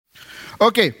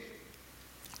Okay,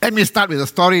 let me start with a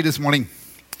story this morning.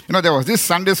 There was this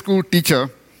Sunday school teacher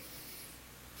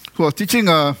who was teaching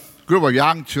a group of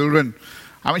young children.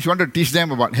 She wanted to teach them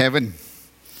about heaven.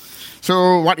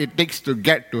 So what it takes to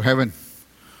get to heaven.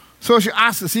 So she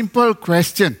asked a simple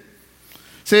question.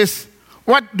 Says,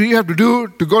 what do you have to do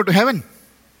to go to heaven?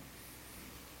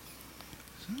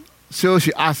 So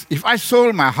she asked, if I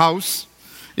sold my house,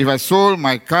 if I sold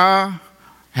my car,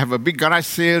 have a big garage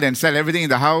sale and sell everything in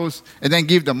the house, and then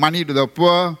give the money to the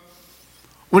poor,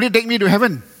 will it take me to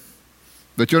heaven?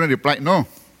 The children replied, no.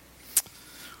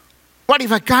 What if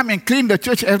I come and clean the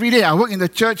church every day? I work in the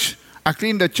church, I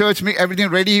clean the church, make everything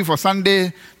ready for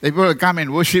Sunday. The people will come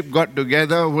and worship God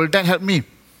together. Will that help me?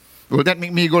 Will that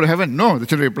make me go to heaven? No, the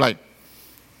children replied.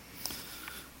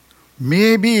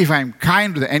 Maybe if I'm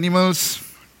kind to the animals,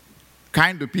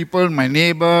 kind to people, my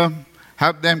neighbor,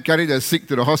 help them carry the sick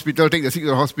to the hospital, take the sick to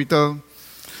the hospital,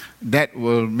 that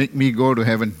will make me go to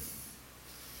heaven.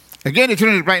 Again, the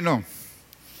children replied, no.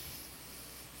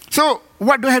 So,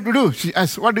 what do I have to do? She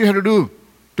asked, what do you have to do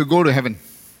to go to heaven?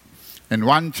 And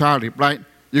one child replied,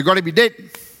 you got to be dead.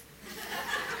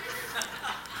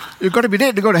 You got to be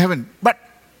dead to go to heaven. But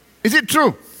is it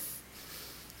true?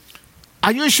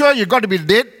 Are you sure you got to be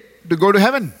dead to go to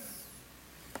heaven?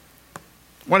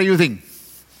 What do you think?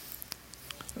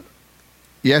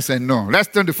 Yes and no. Let's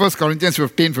turn to 1 Corinthians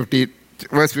 15,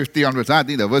 verse 50 onwards. I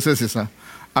think the verses is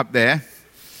up there.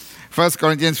 1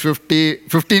 Corinthians 15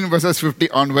 verses 50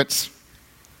 onwards.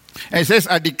 And it says,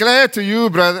 I declare to you,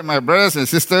 my brothers and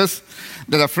sisters,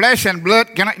 that the flesh and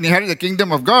blood cannot inherit the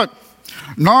kingdom of God,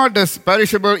 nor does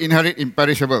perishable inherit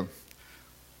imperishable.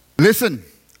 Listen,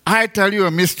 I tell you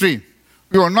a mystery.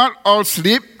 We will not all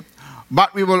sleep,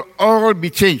 but we will all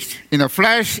be changed. In a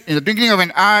flash, in the twinkling of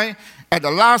an eye, at the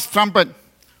last trumpet.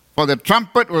 For the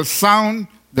trumpet will sound,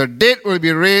 the dead will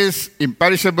be raised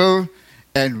imperishable,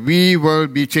 and we will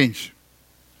be changed.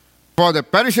 For the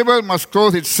perishable must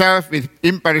clothe itself with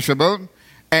imperishable,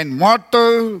 and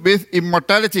mortal with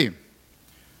immortality.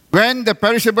 When the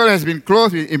perishable has been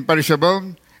clothed with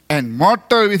imperishable, and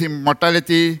mortal with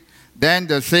immortality, then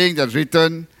the saying that's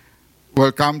written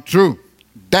will come true.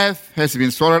 Death has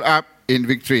been swallowed up in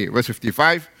victory. Verse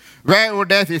 55. Where, O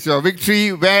death, is your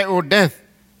victory? Where, O death,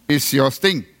 is your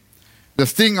sting? The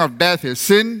sting of death is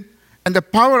sin, and the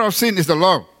power of sin is the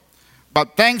law.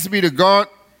 But thanks be to God,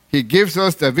 He gives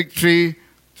us the victory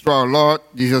through our Lord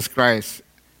Jesus Christ.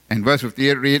 And verse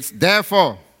 58 reads,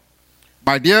 therefore,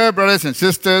 my dear brothers and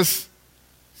sisters,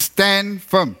 stand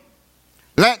firm.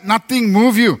 Let nothing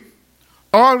move you.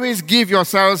 Always give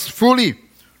yourselves fully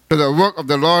to the work of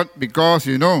the Lord, because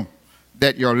you know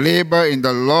that your labor in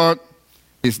the Lord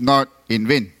is not in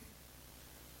vain.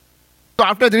 So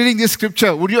after reading this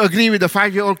scripture, would you agree with the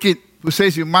 5-year-old kid who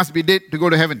says you must be dead to go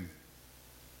to heaven?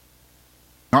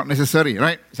 Not necessary,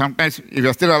 right? Sometimes if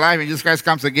you're still alive and Jesus Christ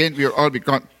comes again, we'll all be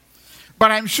caught.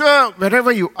 But I'm sure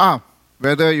wherever you are,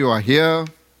 whether you are here,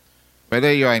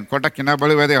 whether you are in Kota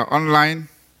Kinabalu, whether you are online,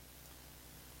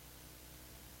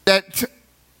 that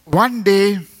one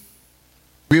day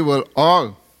we will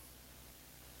all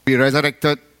be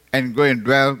resurrected and go and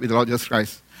dwell with the Lord Jesus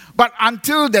Christ. But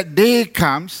until that day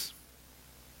comes,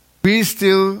 we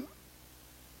still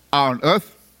are on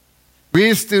earth.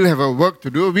 We still have a work to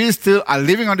do. We still are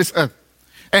living on this earth.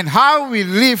 And how we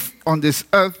live on this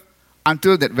earth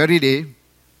until that very day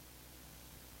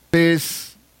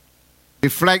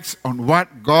reflects on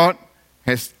what God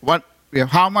has,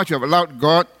 how much we have allowed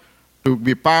God to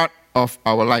be part of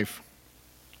our life.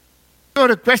 So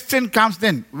the question comes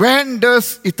then, when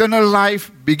does eternal life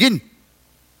begin?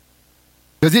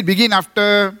 Does it begin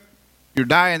after you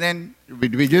die and then you'll be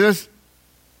with Jesus?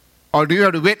 Or do you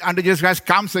have to wait until Jesus Christ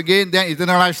comes again, then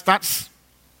eternal life starts?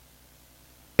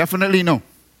 Definitely no.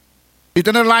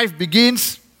 Eternal life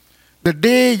begins the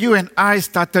day you and I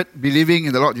started believing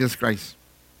in the Lord Jesus Christ.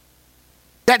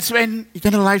 That's when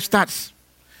eternal life starts.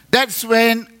 That's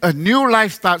when a new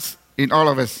life starts in all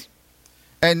of us.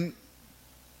 And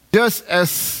just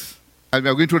as we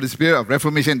are going through the spirit of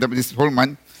Reformation this whole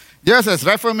month, just as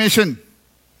Reformation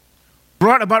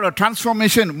brought about a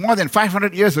transformation more than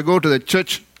 500 years ago to the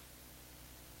church,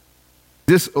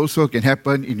 this also can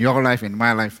happen in your life, in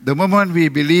my life. The moment we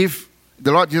believe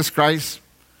the Lord Jesus Christ,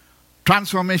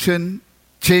 transformation,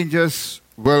 changes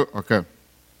will occur.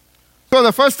 So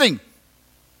the first thing,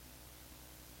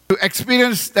 to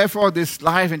experience, therefore, this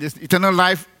life and this eternal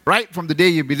life right from the day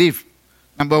you believe.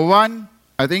 Number one,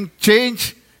 I think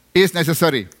change is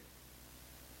necessary.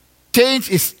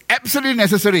 Change is absolutely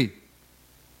necessary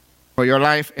for your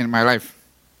life and my life.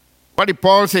 What did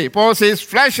Paul say? Paul says,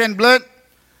 flesh and blood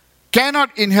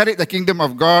cannot inherit the kingdom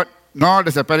of God, nor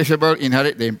does the perishable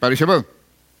inherit the imperishable.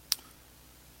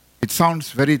 It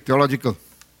sounds very theological.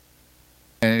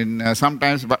 And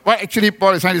sometimes, but what actually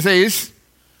Paul is trying to say is,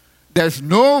 there's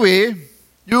no way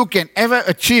you can ever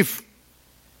achieve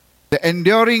the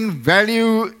enduring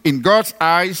value in God's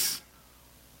eyes.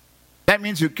 That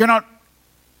means you cannot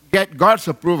get God's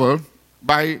approval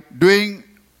by doing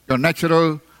your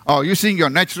natural or using your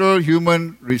natural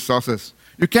human resources.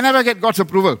 You can never get God's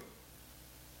approval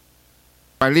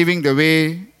by living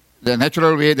the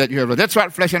natural way that you have. That's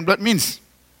what flesh and blood means.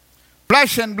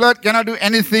 Flesh and blood cannot do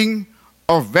anything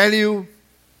of value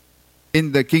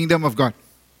in the kingdom of God.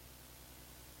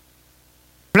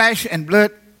 Flesh and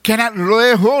blood cannot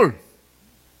lay hold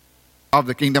of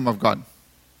the kingdom of God.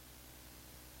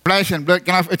 Flesh and blood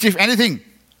cannot achieve anything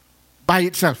by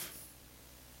itself.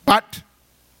 But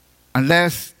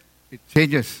unless it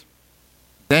changes,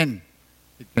 then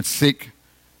it can seek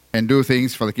and do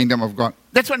things for the kingdom of God.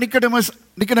 That's what Nicodemus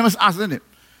asked, isn't it?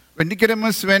 When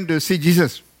Nicodemus went to see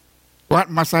Jesus, what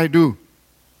must I do?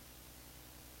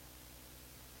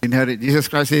 Inherit. Jesus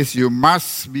Christ says, you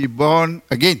must be born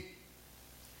again.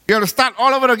 You have to start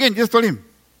all over again, just told him.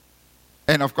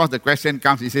 And of course the question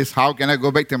comes, he says, how can I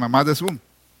go back to my mother's womb?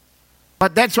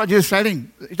 But that's what Jesus is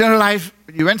saying. Eternal life,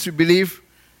 once you believe,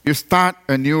 you start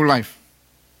a new life.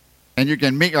 And you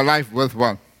can make your life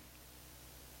worthwhile.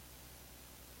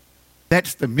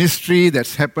 That's the mystery that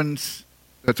happens.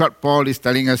 That's what Paul is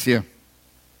telling us here.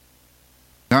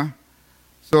 Yeah?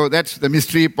 So that's the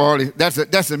mystery that's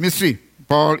the mystery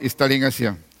Paul is telling us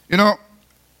here. You know,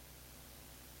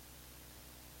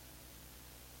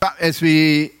 as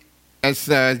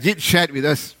Jit shared with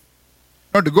us,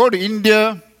 to go to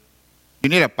India, you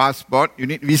need a passport, you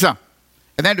need visa.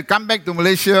 And then to come back to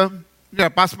Malaysia, you need a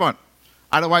passport.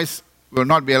 Otherwise, you will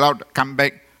not be allowed to come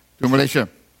back to Malaysia.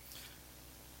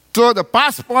 So the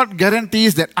passport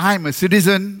guarantees that I am a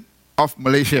citizen of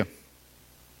Malaysia.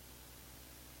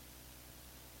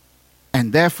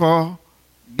 And therefore,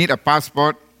 need a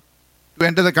passport to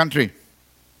enter the country.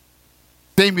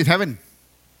 Same with heaven.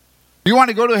 You want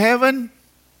to go to heaven,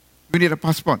 you need a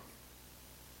passport.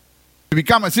 To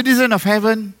become a citizen of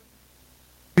heaven,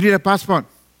 you need a passport.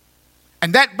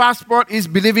 And that passport is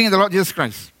believing in the Lord Jesus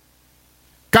Christ.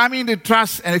 Coming to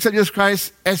trust and accept Jesus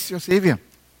Christ as your Savior.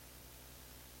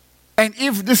 And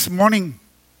if this morning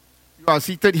you are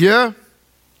seated here,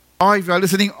 or if you are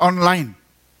listening online,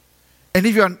 and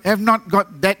if you have not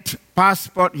got that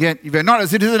passport yet, if you are not a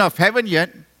citizen of heaven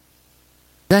yet,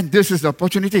 then this is the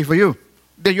opportunity for you.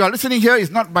 That you are listening here is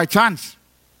not by chance.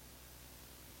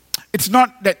 It's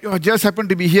not that you just happen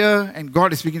to be here and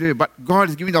God is speaking to you, but God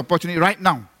is giving the opportunity right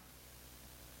now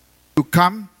to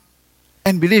come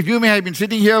and believe. You may have been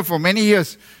sitting here for many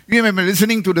years. You may have been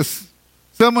listening to this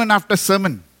sermon after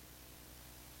sermon,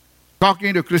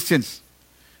 talking to Christians.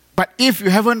 But if you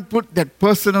haven't put that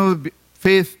personal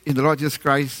faith in the Lord Jesus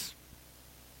Christ,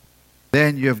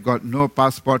 then you have got no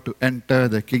passport to enter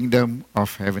the kingdom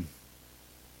of heaven.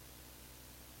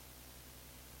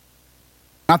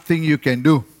 Nothing you can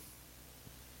do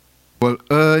will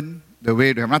earn the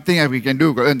way to heaven. Nothing we can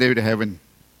do will earn the way to heaven.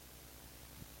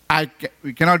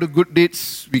 We cannot do good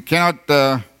deeds. We cannot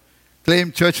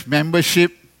claim church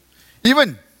membership.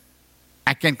 Even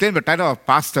I can claim the title of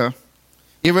pastor.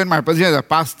 Even my position as a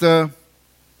pastor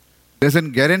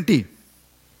doesn't guarantee.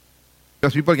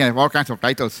 Because people can have all kinds of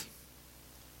titles.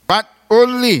 But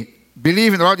only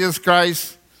believe in the Lord Jesus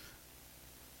Christ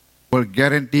will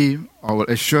guarantee or will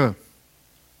assure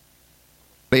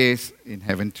place in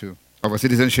heaven too, of a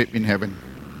citizenship in heaven.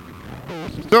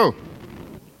 So,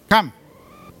 come.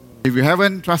 If you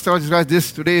haven't trusted the Lord Jesus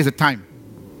Christ, today is the time.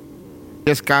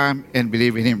 Just come and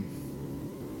believe in Him.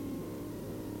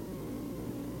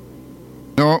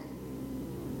 No,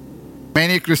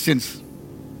 many Christians.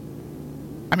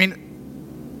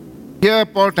 Here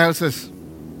Paul tells us,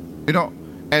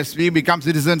 as we become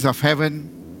citizens of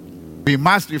heaven, we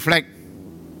must reflect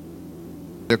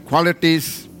the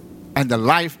qualities and the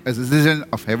life as a citizen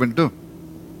of heaven too.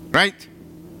 Right?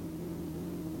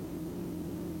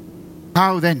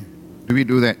 How then do we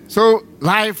do that? So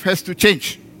life has to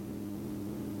change.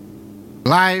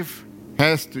 Life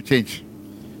has to change.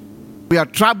 We are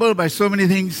troubled by so many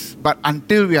things, but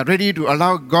until we are ready to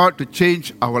allow God to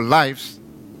change our lives,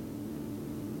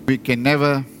 we can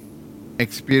never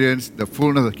experience the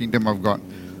fullness of the kingdom of God.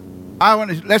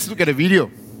 Let's look at a video.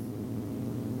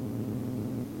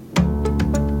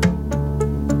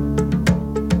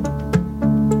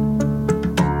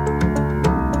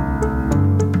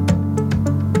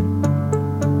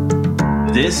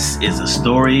 This is the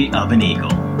story of an eagle.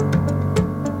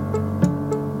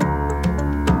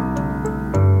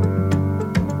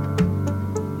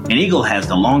 An eagle has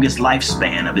the longest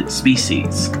lifespan of its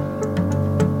species.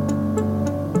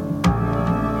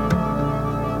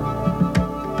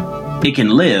 It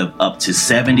can live up to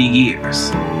 70 years.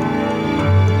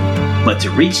 But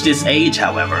to reach this age,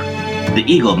 however, the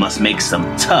eagle must make some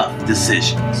tough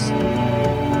decisions.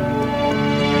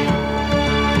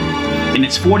 In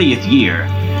its 40th year,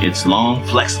 its long,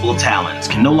 flexible talons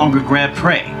can no longer grab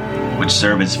prey, which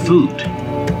serve as food.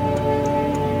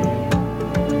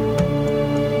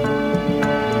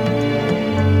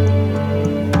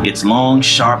 Its long,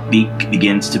 sharp beak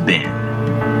begins to bend.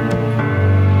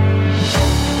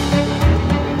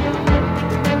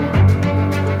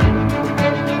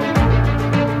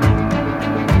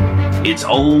 Its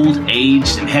old,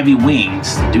 aged, and heavy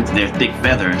wings, due to their thick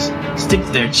feathers, stick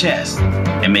to their chest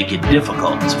and make it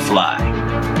difficult to fly.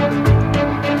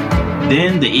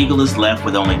 Then the eagle is left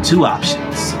with only two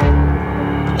options: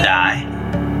 die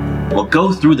or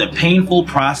go through the painful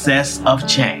process of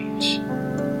change.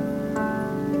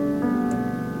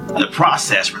 The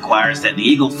process requires that the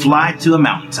eagle fly to a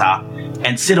mountaintop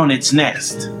and sit on its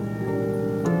nest.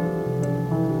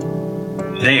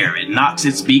 There it knocks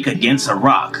its beak against a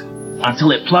rock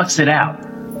until it plucks it out.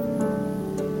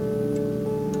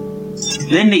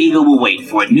 Then the eagle will wait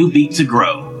for a new beak to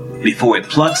grow before it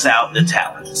plucks out the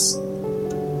talons.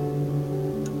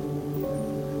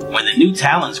 When the new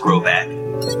talons grow back,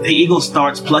 the eagle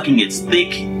starts plucking its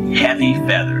thick, heavy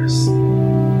feathers.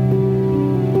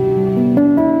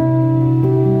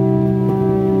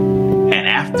 And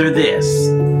after this,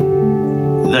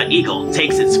 the eagle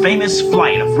takes its famous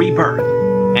flight of rebirth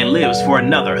and lives for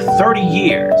another 30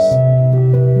 years.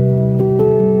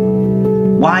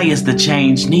 Why is the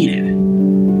change needed?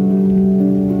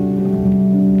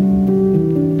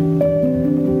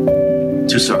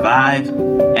 To survive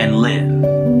and live.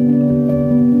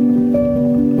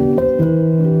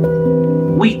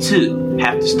 We too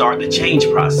have to start the change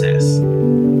process.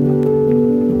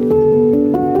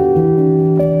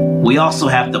 We also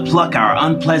have to pluck our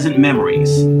unpleasant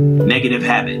memories, negative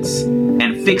habits,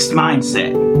 and fixed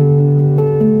mindset.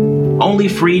 Only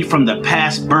freed from the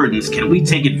past burdens can we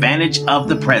take advantage of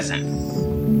the present.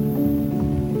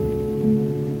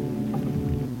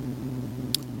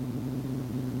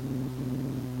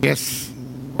 Yes,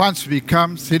 once we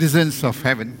become citizens of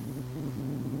heaven,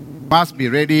 must be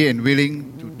ready and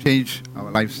willing to change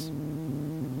our lives.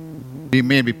 We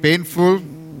may be painful,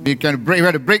 we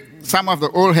have to break some of the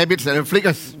old habits that afflict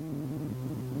us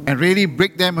and really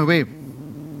break them away.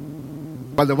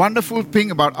 But the wonderful thing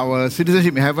about our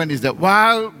citizenship in heaven is that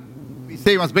while we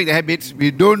say we must break the habits, we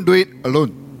don't do it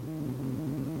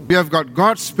alone. We have got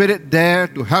God's Spirit there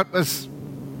to help us,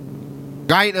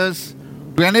 guide us,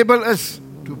 to enable us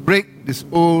to break these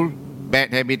old bad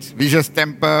habits, vicious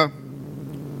temper,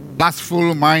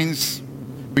 lustful minds,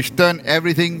 which turn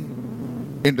everything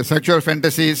into sexual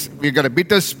fantasies. We've got a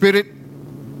bitter spirit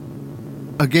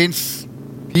against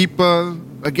people,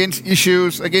 against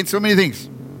issues, against so many things.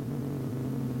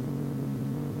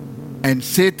 And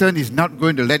Satan is not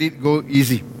going to let it go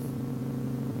easy.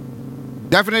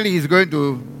 Definitely he's going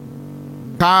to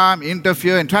come,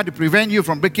 interfere, and try to prevent you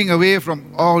from breaking away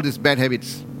from all these bad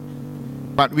habits.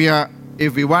 But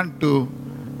if we want to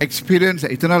experience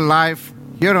eternal life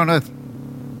here on earth,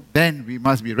 then we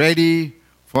must be ready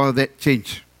for that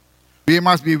change. We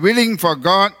must be willing for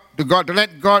God to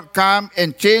let God come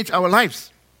and change our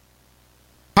lives.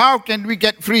 How can we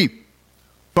get free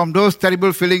from those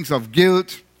terrible feelings of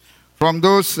guilt, from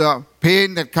those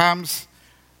pain that comes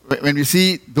when we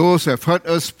see those who have hurt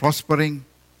us prospering?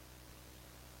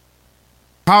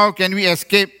 How can we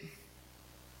escape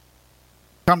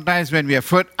sometimes when we have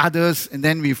hurt others and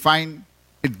then we find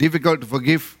it difficult to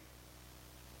forgive?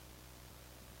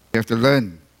 We have to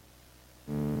learn.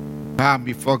 Come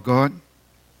before God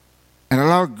and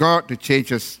allow God to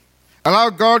change us. Allow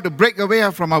God to break away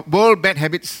from our old bad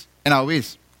habits and our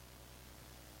ways.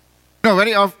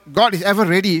 God is ever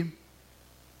ready to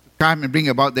come and bring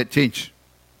about that change.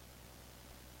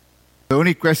 The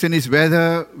only question is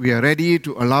whether we are ready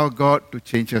to allow God to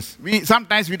change us.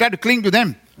 Sometimes we try to cling to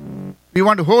them. We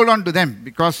want to hold on to them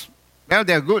because, well,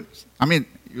 they are good. I mean,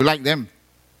 you like them.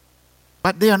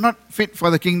 But they are not fit for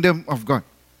the kingdom of God.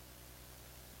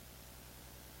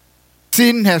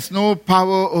 Sin has no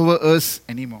power over us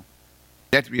anymore.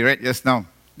 That we read just now.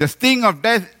 The sting of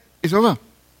death is over.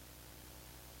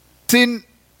 Sin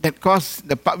that caused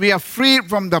we are freed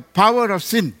from the power of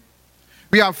sin.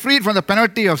 We are freed from the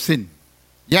penalty of sin.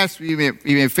 Yes, we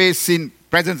may face sin,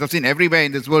 presence of sin everywhere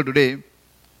in this world today,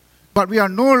 but we are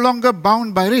no longer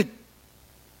bound by it.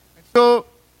 So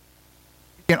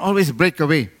we can always break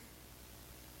away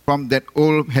from that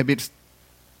old habits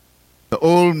the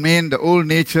old man, the old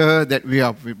nature that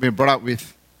we've been brought up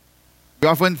with. We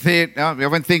often think,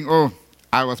 oh,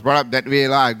 I was brought up that way,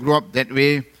 I grew up that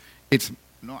way.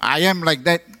 I am like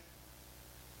that.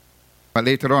 But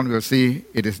later on we'll see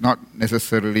it is not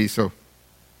necessarily so.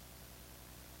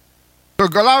 So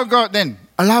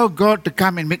allow God to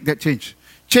come and make that change.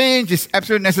 Change is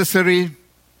absolutely necessary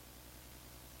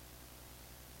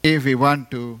if we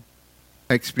want to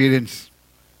experience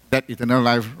that eternal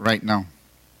life right now.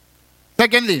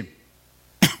 Secondly,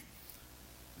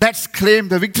 let's claim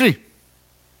the victory.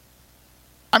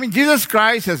 Jesus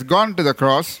Christ has gone to the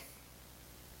cross.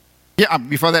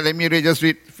 Before that, let me just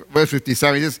read verse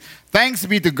 57. It says, "Thanks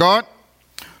be to God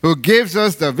who gives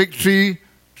us the victory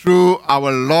through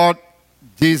our Lord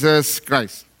Jesus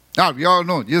Christ." Now, we all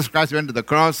know Jesus Christ went to the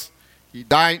cross, He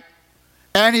died,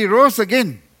 and He rose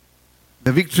again.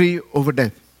 The victory over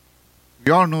death.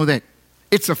 We all know that.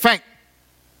 It's a fact.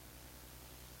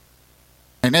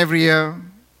 And every year,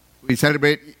 we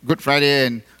celebrate Good Friday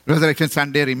and Resurrection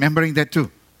Sunday, remembering that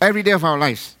too. Every day of our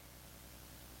lives.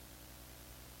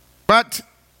 But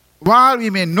while we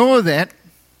may know that,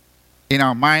 in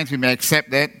our minds we may accept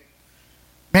that,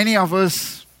 many of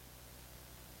us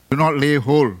do not lay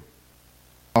hold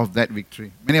of that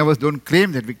victory. Many of us don't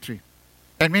claim that victory.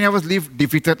 And many of us live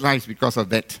defeated lives because of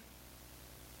that.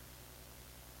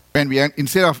 When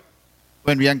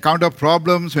we encounter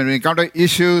problems, when we encounter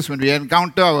issues, when we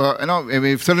encounter, when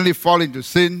we suddenly fall into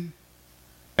sin,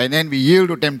 and then we yield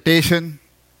to temptation,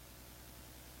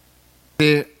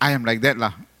 say, I am like that,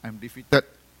 I'm defeated.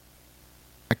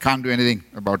 I can't do anything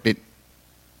about it.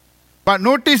 But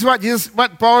notice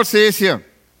what Paul says here.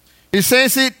 He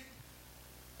says it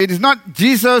is not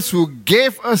Jesus who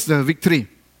gave us the victory,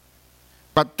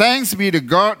 but thanks be to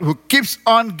God who keeps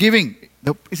on giving.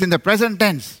 It's in the present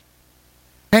tense.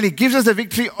 And He gives us the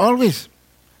victory always,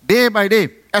 day by day.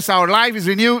 As our life is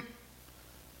renewed,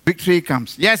 victory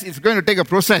comes. Yes, it's going to take a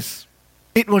process.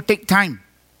 It will take time.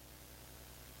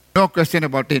 No question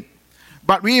about it.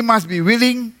 But we must be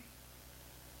willing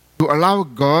to allow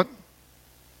God to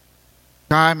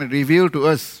come and reveal to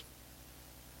us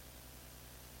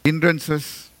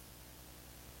hindrances,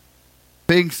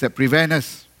 things that prevent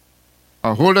us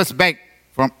or hold us back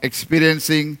from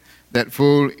experiencing that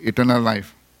full eternal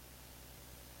life.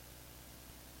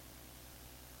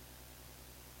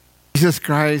 Jesus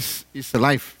Christ is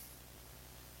alive.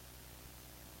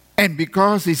 And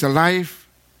because He's alive,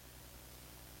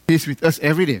 He's with us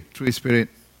every day through His Spirit.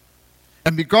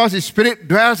 And because His Spirit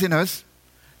dwells in us,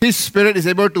 His Spirit is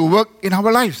able to work in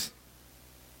our lives.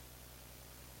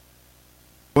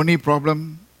 Only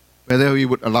problem, whether we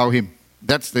would allow Him.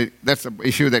 That's the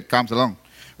issue that comes along.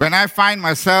 When I find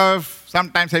myself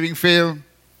sometimes having failed,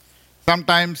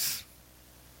 sometimes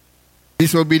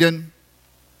disobedient,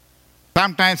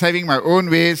 sometimes having my own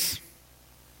ways,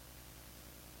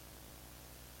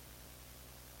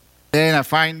 then I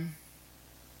find,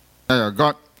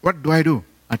 God, what do I do?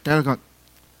 I tell God,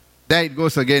 there it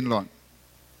goes again, Lord.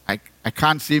 I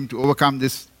can't seem to overcome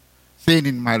this sin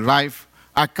in my life.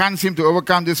 I can't seem to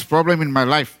overcome this problem in my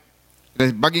life. It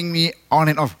is bugging me on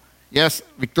and off. Yes,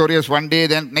 victorious one day,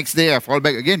 then next day I fall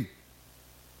back again.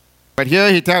 But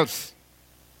here He tells,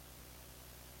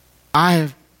 I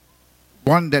have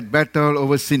won that battle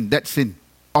over sin, that sin.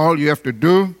 All you have to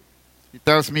do, He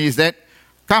tells me, is that,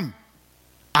 come,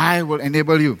 I will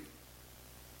enable you to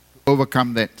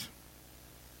overcome that.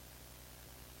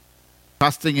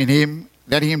 Trusting in Him,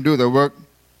 letting Him do the work,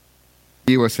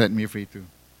 He will set me free too.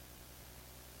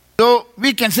 So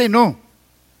we can say no.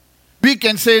 We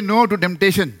can say no to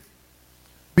temptation.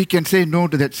 We can say no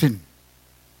to that sin.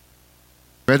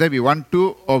 Whether we want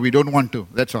to or we don't want to,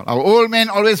 that's all. Our old man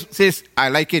always says, I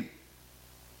like it.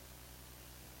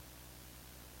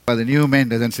 But the new man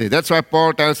doesn't say. That's why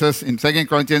Paul tells us in 2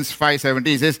 Corinthians 5:17,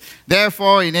 he says,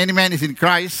 therefore, if any man is in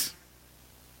Christ,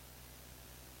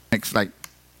 next slide.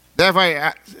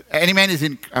 Therefore, any man is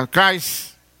in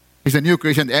Christ, is a new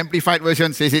creation. The Amplified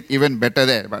version says it even better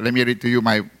there. But let me read to you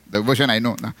the version I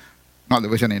know. Not the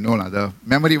version I know, the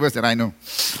memory verse that I know.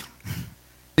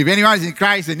 If anyone is in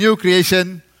Christ, a new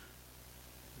creation,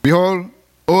 behold,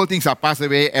 all things are passed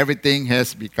away, everything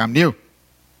has become new.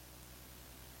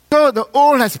 So the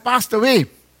old has passed away.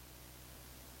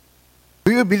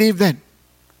 Do you believe that?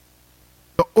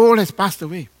 The old has passed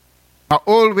away. My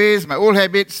old ways, my old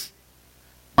habits,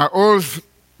 my old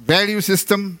value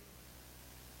system,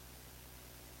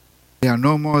 they are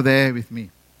no more there with me.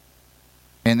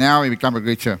 And now we become a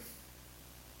creature.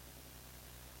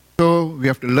 So we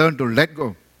have to learn to let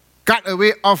go. Cut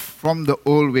away off from the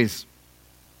old ways.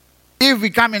 If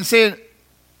we come and say,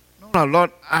 no,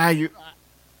 Lord,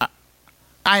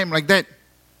 I am like that.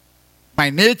 My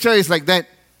nature is like that.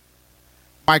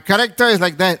 My character is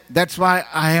like that. That's why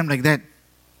I am like that.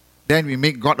 Then we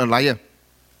make God a liar.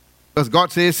 Because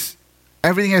God says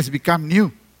everything has become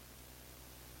new.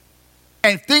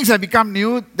 And if things have become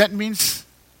new, that means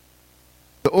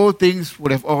the old things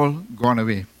would have all gone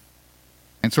away.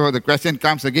 And so the question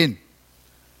comes again.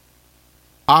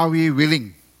 Are we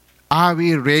willing? Are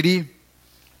we ready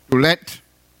to let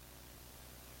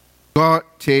God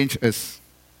change us?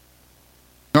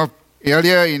 Now,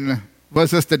 earlier in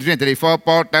verses 33 and 34,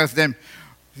 Paul tells them,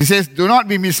 he says, do not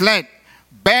be misled.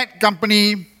 Bad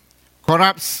company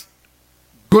corrupts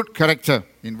good character.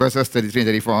 In verses 33 and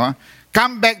 34.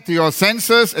 Come back to your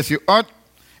senses as you ought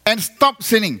and stop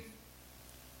sinning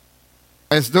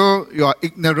as though you are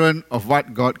ignorant of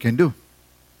what God can do.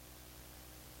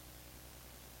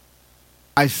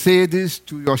 I say this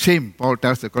to your shame, Paul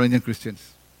tells the Corinthian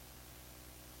Christians.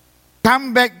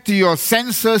 Come back to your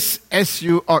senses as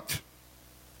you ought.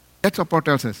 That's what Paul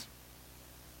tells us.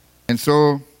 And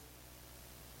so,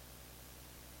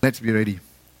 let's be ready.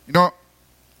 You know,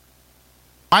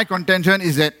 my contention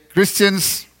is that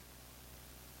Christians,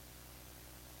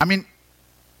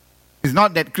 it's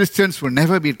not that Christians will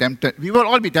never be tempted. We will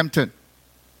all be tempted.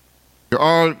 We're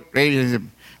all ready.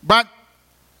 But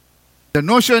the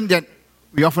notion that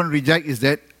we often reject is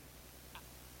that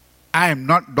I am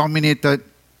not dominated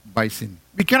by sin.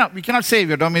 We cannot say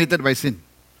we are dominated by sin.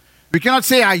 We cannot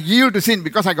say I yield to sin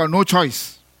because I got no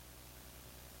choice.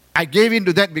 I gave in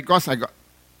to that because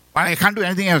I can't do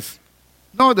anything else.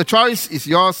 No, the choice is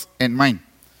yours and mine.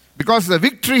 Because the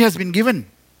victory has been given.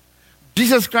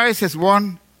 Jesus Christ has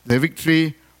won the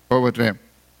victory over them.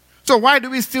 So why do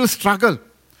we still struggle?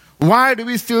 Why do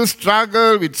we still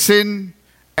struggle with sin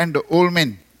and the old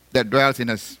man that dwells in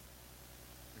us?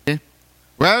 Okay?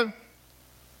 Well,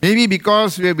 maybe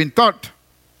because we have been taught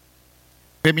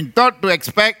to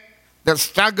expect that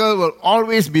struggle will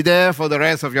always be there for the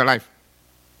rest of your life.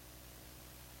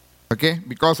 Okay?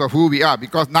 Because of who we are.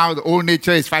 Because now the old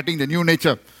nature is fighting the new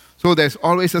nature. So there's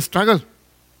always a struggle.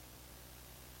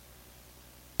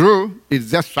 True,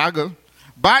 it's just struggle.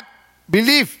 But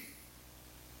believe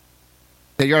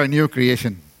that you're a new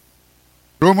creation.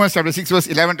 Romans chapter 6 verse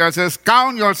 11 tells us,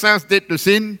 count yourselves dead to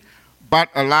sin, but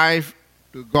alive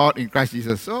to God in Christ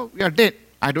Jesus. So we are dead.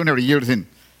 I don't have to yield to sin.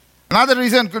 Another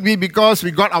reason could be because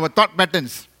we got our thought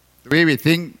patterns, the way we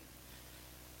think,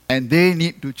 and they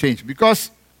need to change. Because,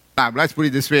 let's put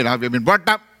it this way, we've been brought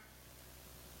up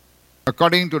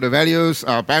according to the values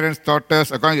our parents taught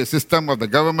us, according to the system of the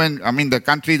government, the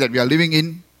country that we are living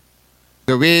in.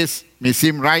 The ways may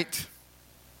seem right.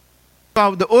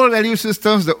 So the old value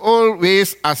systems, the old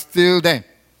ways are still there.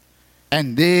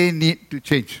 And they need to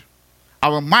change.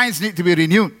 Our minds need to be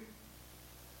renewed.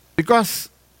 Because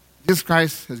Jesus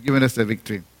Christ has given us the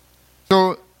victory.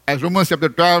 So, as Romans chapter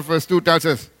 12 verse 2 tells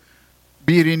us,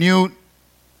 be renewed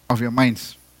of your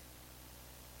minds.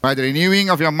 By the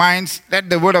renewing of your minds, let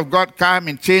the word of God come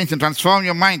and change and transform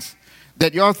your minds,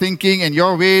 that your thinking and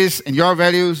your ways and your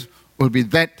values will be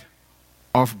that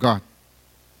of God.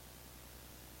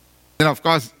 Then, of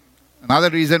course,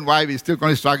 another reason why we still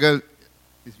going to struggle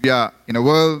is we are in a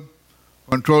world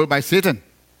controlled by Satan,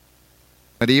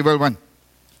 the evil one.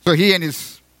 So he and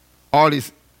all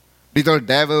his little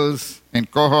devils and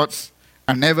cohorts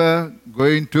are never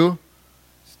going to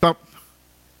stop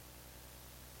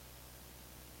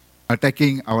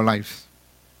attacking our lives.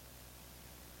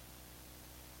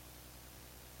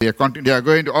 They are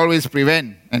going to always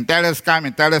prevent and come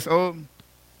and tell us, oh,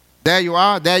 there you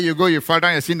are, there you go, you fall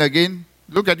down and sin again.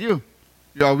 Look at you.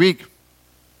 You are weak.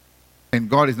 And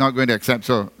God is not going to accept.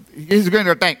 So He's going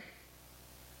to attack.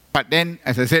 But then,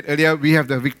 as I said earlier, we have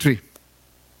the victory.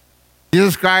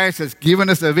 Jesus Christ has given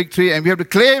us the victory, and we have to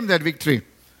claim that victory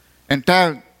and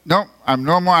tell, no, I'm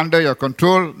no more under your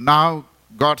control. Now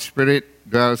God's Spirit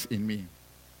dwells in me.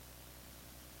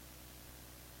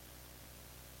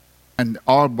 And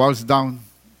all boils down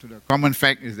to the common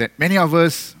fact is that many of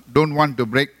us don't want to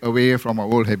break away from our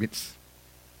old habits.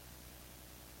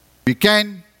 We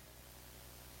can,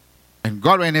 and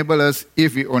God will enable us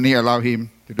if we only allow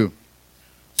Him to do.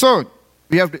 So,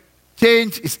 we have to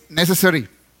change is necessary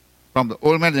from the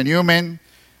old man to the new man.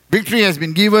 Victory has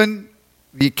been given.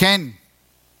 We can,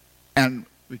 and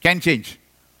we can change.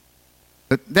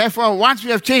 But therefore, once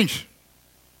we have changed,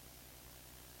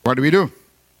 what do we do?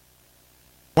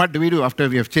 What do we do after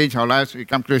we have changed our lives? We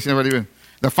become Christians. What do we do?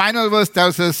 The final verse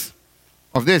tells us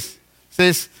of this. It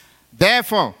says,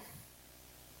 therefore,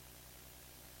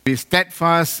 be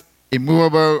steadfast,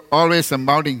 immovable, always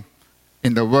abounding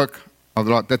in the work of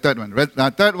the Lord. The third one.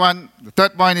 The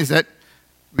third point is that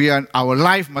our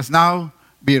life must now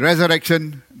be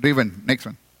resurrection driven. Next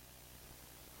one.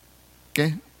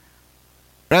 Okay?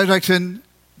 Resurrection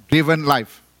driven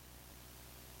life.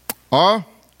 Or,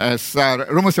 as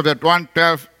Romans chapter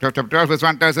 12, verse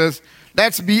 1 tells us,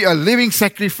 let's be a living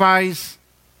sacrifice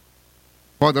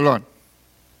for the Lord.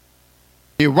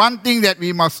 The one thing that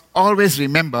we must always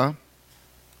remember,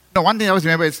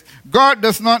 is God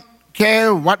does not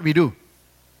care what we do,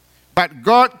 but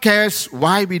God cares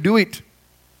why we do it.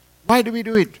 Why do we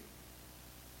do it?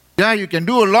 Yeah, you can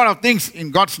do a lot of things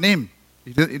in God's name.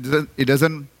 It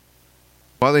doesn't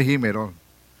bother Him at all.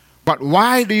 But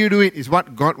why do you do it is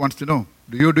what God wants to know.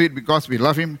 Do you do it because we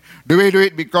love Him? Do we do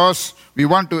it because we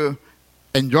want to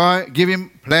enjoy, give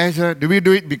Him pleasure? Do we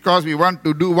do it because we want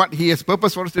to do what He has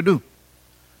purpose for us to do?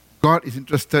 God is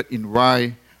interested in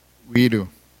why we do.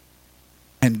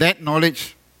 And that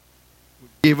knowledge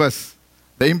would give us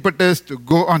the impetus to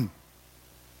go on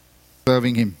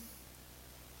serving Him.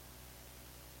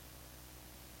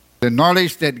 The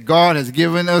knowledge that God has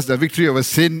given us the victory over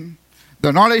sin,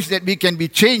 the knowledge that we can be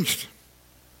changed,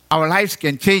 our lives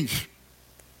can change,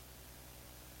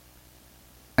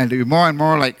 and to be more and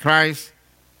more like Christ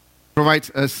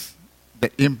provides us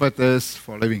the impetus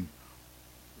for living.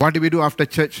 What do we do after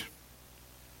church?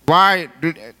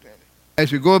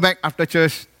 As we go back after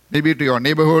church, maybe to your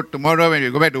neighborhood, tomorrow when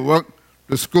you go back to work,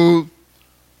 to school,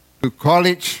 to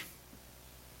college,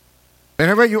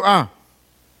 wherever you are,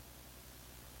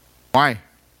 why?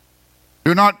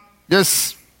 Do not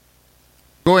just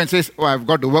go and say, oh, I've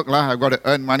got to work, I've got to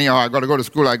earn money, or I've got to go to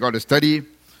school, I've got to study,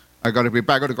 I've got to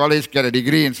prepare, go to college, get a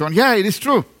degree, and so on. Yeah, it is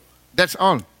true. That's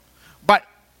all. But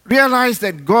realize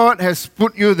that God has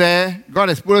put you there, God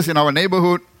has put us in our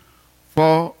neighborhood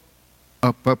for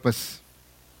a purpose.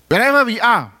 Wherever we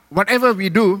are, whatever we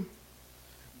do,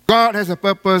 God has a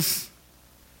purpose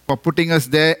for putting us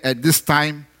there at this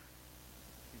time,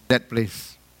 that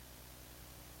place.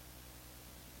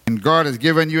 And God has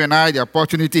given you and I the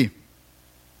opportunity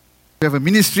to have a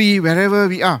ministry wherever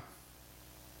we are,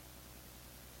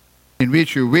 in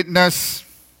which you witness,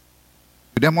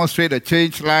 you demonstrate a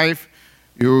changed life,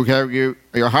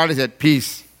 your heart is at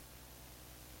peace.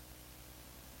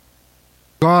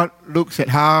 God looks at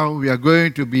how we are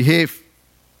going to behave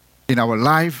in our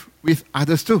life with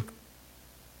others too.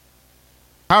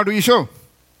 How do we show?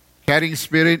 Caring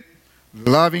spirit,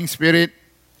 loving spirit,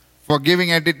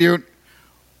 forgiving attitude,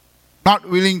 not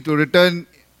willing to return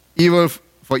evil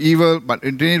for evil, but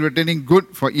returning good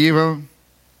for evil.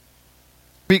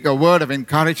 Speak a word of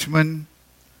encouragement.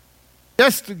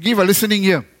 Just to give a listening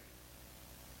ear.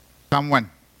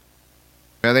 Someone,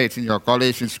 whether it's in your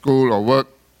college, in school, or work.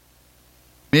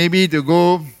 Maybe to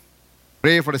go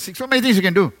pray for the sick. So many things you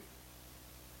can do.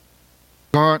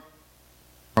 God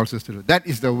calls us to do. That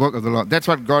is the work of the Lord. That's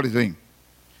what God is doing.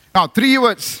 Now, 3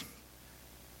 words.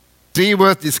 3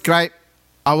 words describe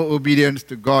our obedience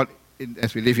to God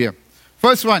as we live here.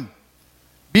 First one,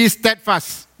 be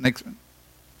steadfast. Next one.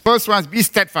 First one is be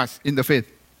steadfast in the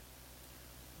faith.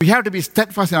 We have to be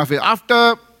steadfast in our faith.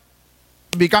 After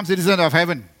we become citizens of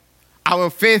heaven, our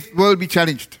faith will be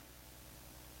challenged.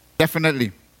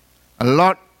 Definitely. A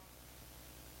lot.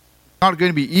 Not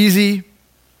going to be easy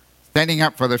standing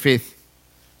up for the faith.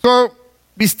 So,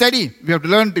 be steady. We have to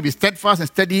learn to be steadfast and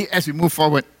steady as we move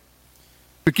forward.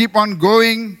 To keep on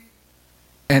going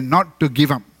and not to give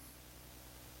up.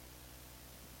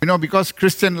 You know, because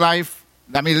Christian life,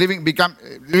 living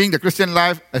the Christian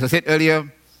life, as I said earlier,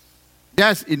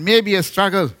 yes, it may be a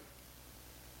struggle.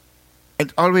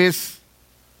 It's always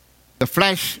the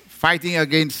flesh fighting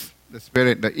against the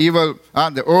spirit, the evil,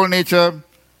 the old nature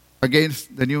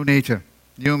against the new nature,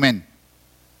 new man.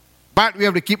 But we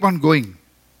have to keep on going.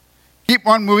 Keep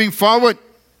on moving forward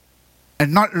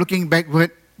and not looking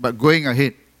backward, but going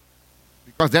ahead.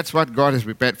 Because that's what God has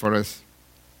prepared for us.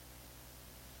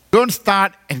 Don't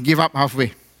start and give up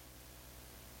halfway.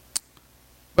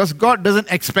 Because God doesn't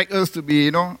expect us to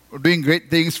be, doing great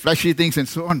things, flashy things, and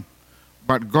so on.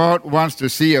 But God wants to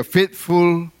see a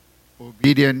faithful,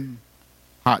 obedient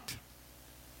heart.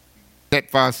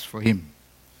 Steadfast for Him.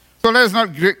 So let us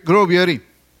not grow weary.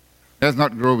 Let us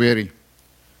not grow weary.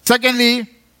 Secondly,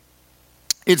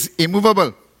 it's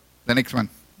immovable. The next one.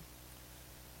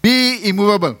 Be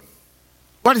immovable.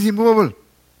 What is immovable?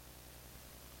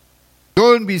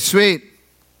 Don't be swayed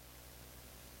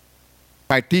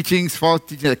by teachings, false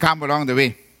teachings that come along the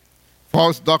way.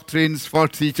 False doctrines,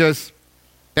 false teachers,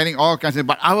 telling all kinds of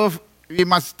things. But we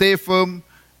must stay firm,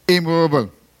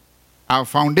 immovable. Our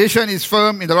foundation is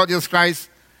firm in the Lord Jesus Christ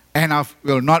and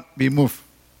will not be moved.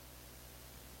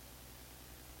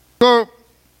 So,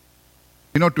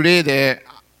 today there are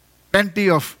plenty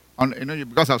of,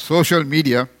 because of social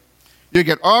media, You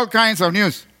get all kinds of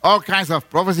news, all kinds of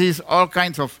prophecies, all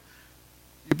kinds of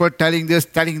people telling this,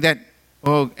 telling that.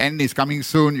 Oh, end is coming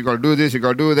soon. You got to do this, you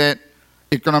got to do that.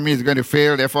 Economy is going to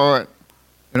fail, therefore,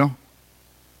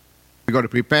 we got to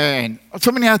prepare, and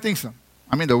so many other things.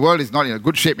 I mean, the world is not in a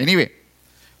good shape anyway.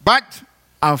 But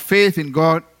our faith in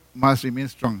God must remain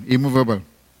strong, immovable.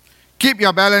 Keep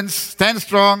your balance, stand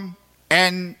strong,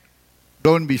 and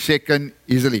don't be shaken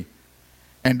easily.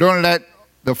 And don't let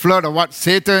the flood of what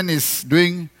Satan is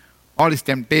doing, all his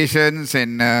temptations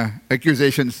and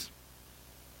accusations,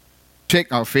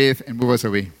 shake our faith and move us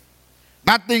away.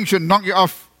 Nothing should knock you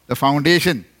off the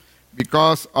foundation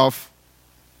because of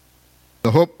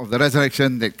the hope of the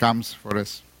resurrection that comes for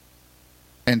us.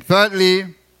 And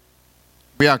thirdly,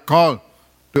 we are called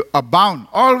to abound,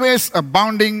 always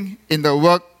abounding in the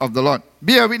work of the Lord.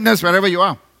 Be a witness wherever you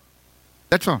are.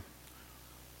 That's all.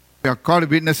 We are called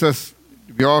witnesses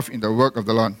to be off in the work of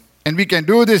the Lord. And we can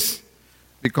do this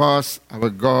because our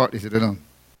God is eternal.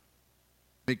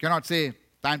 We cannot say,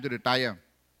 time to retire.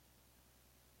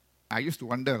 I used to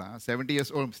wonder, 70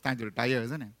 years old, it's time to retire,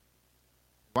 isn't it?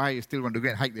 Why you still want to go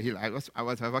and hike the hill? I was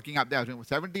walking up there, I was thinking,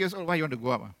 70 years old, why you want to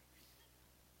go up?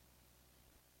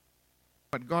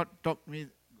 But God taught me a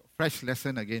fresh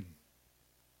lesson again.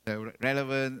 The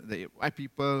relevant, why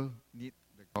people need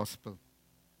the gospel.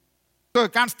 So you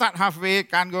can't start halfway,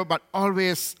 can't go, but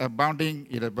always abounding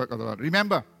in the work of the Lord.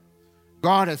 Remember,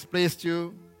 God has placed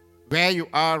you where you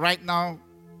are right now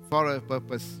for a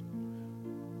purpose.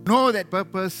 Know that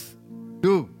purpose.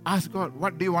 Do. Ask God,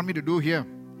 what do you want me to do here?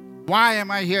 Why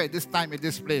am I here at this time, at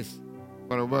this place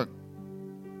for a work?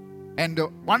 And the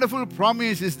wonderful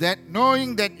promise is that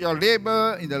knowing that your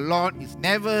labor in the Lord is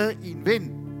never in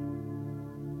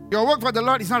vain. Your work for the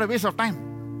Lord is not a waste of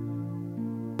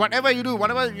time. Whatever you do,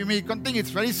 whatever you may think it's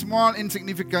very small,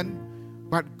 insignificant,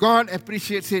 but God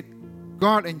appreciates it.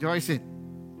 God enjoys it.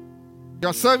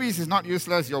 Your service is not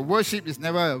useless. Your worship is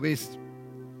never a waste.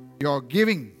 Your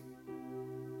giving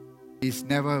is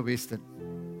never wasted.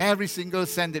 Every single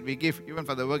cent that we give, even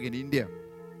for the work in India,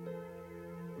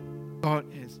 God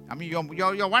is. I mean,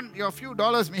 your few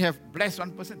dollars may have blessed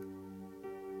one person,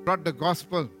 brought the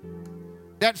gospel.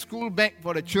 That school bag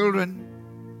for the children,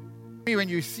 when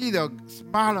you see the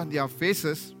smile on their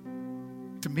faces,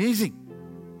 it's amazing.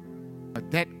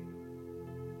 But that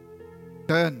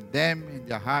turned them and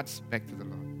their hearts back to the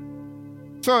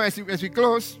Lord. So as we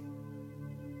close,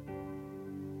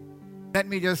 let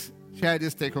me just share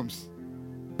these take-homes.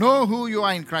 Know who you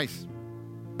are in Christ.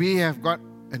 We have got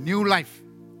a new life.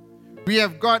 We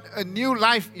have got a new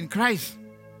life in Christ.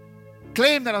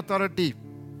 Claim that authority.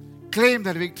 Claim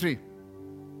that victory.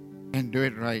 And do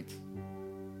it right.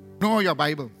 Know your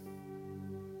Bible.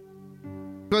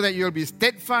 So that you will be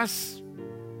steadfast.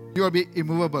 You will be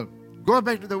immovable. Go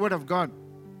back to the Word of God.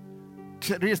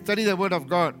 Study the Word of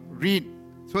God. Read.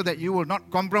 So that you will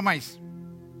not compromise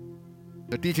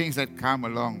the teachings that come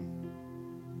along.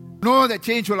 Know that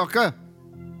change will occur.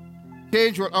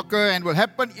 Change will occur and will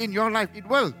happen in your life. It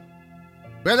will.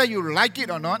 Whether you like it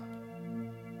or not,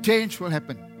 change will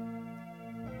happen.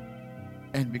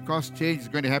 And because change is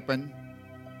going to happen,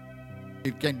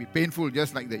 it can be painful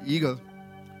just like the eagle.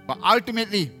 But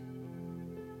ultimately,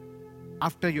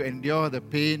 after you endure the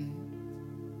pain,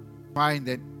 find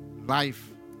that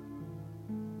life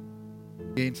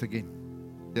gains again,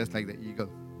 just like the eagle.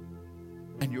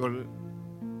 And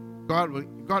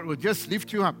God will just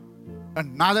lift you up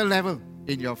another level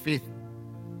in your faith.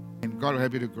 And God will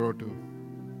help you to grow too.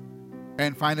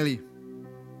 And finally,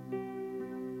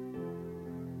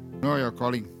 know your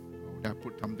calling. I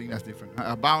put something that's different.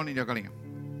 Abound in your calling.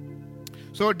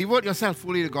 So devote yourself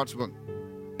fully to God's work.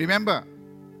 Remember,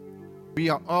 we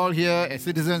are all here as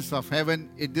citizens of heaven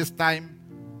at this time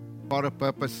for a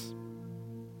purpose.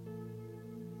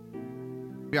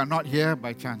 We are not here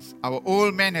by chance. Our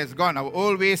old man has gone. Our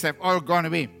old ways have all gone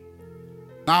away.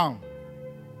 Now,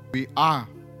 we are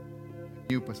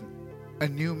a new person, a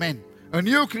new man, a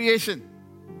new creation.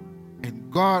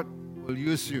 And God will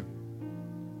use you.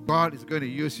 God is going to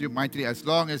use you mightily as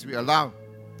long as we allow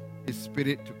His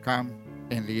Spirit to come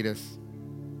and lead us.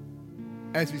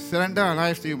 As we surrender our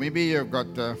lives to you, maybe you've got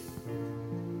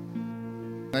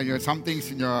some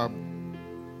things in your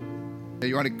that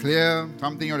you want to clear,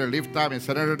 something you want to lift up and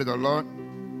surrender to the Lord.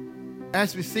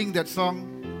 As we sing that song,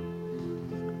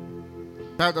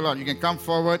 tell the Lord, you can come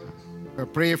forward. We'll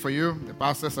pray for you. The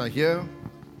pastors are here.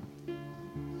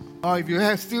 Or if you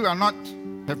have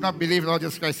not believed Lord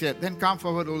Jesus Christ yet, then come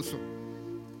forward also.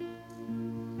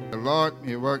 The Lord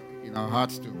may work in our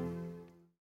hearts too.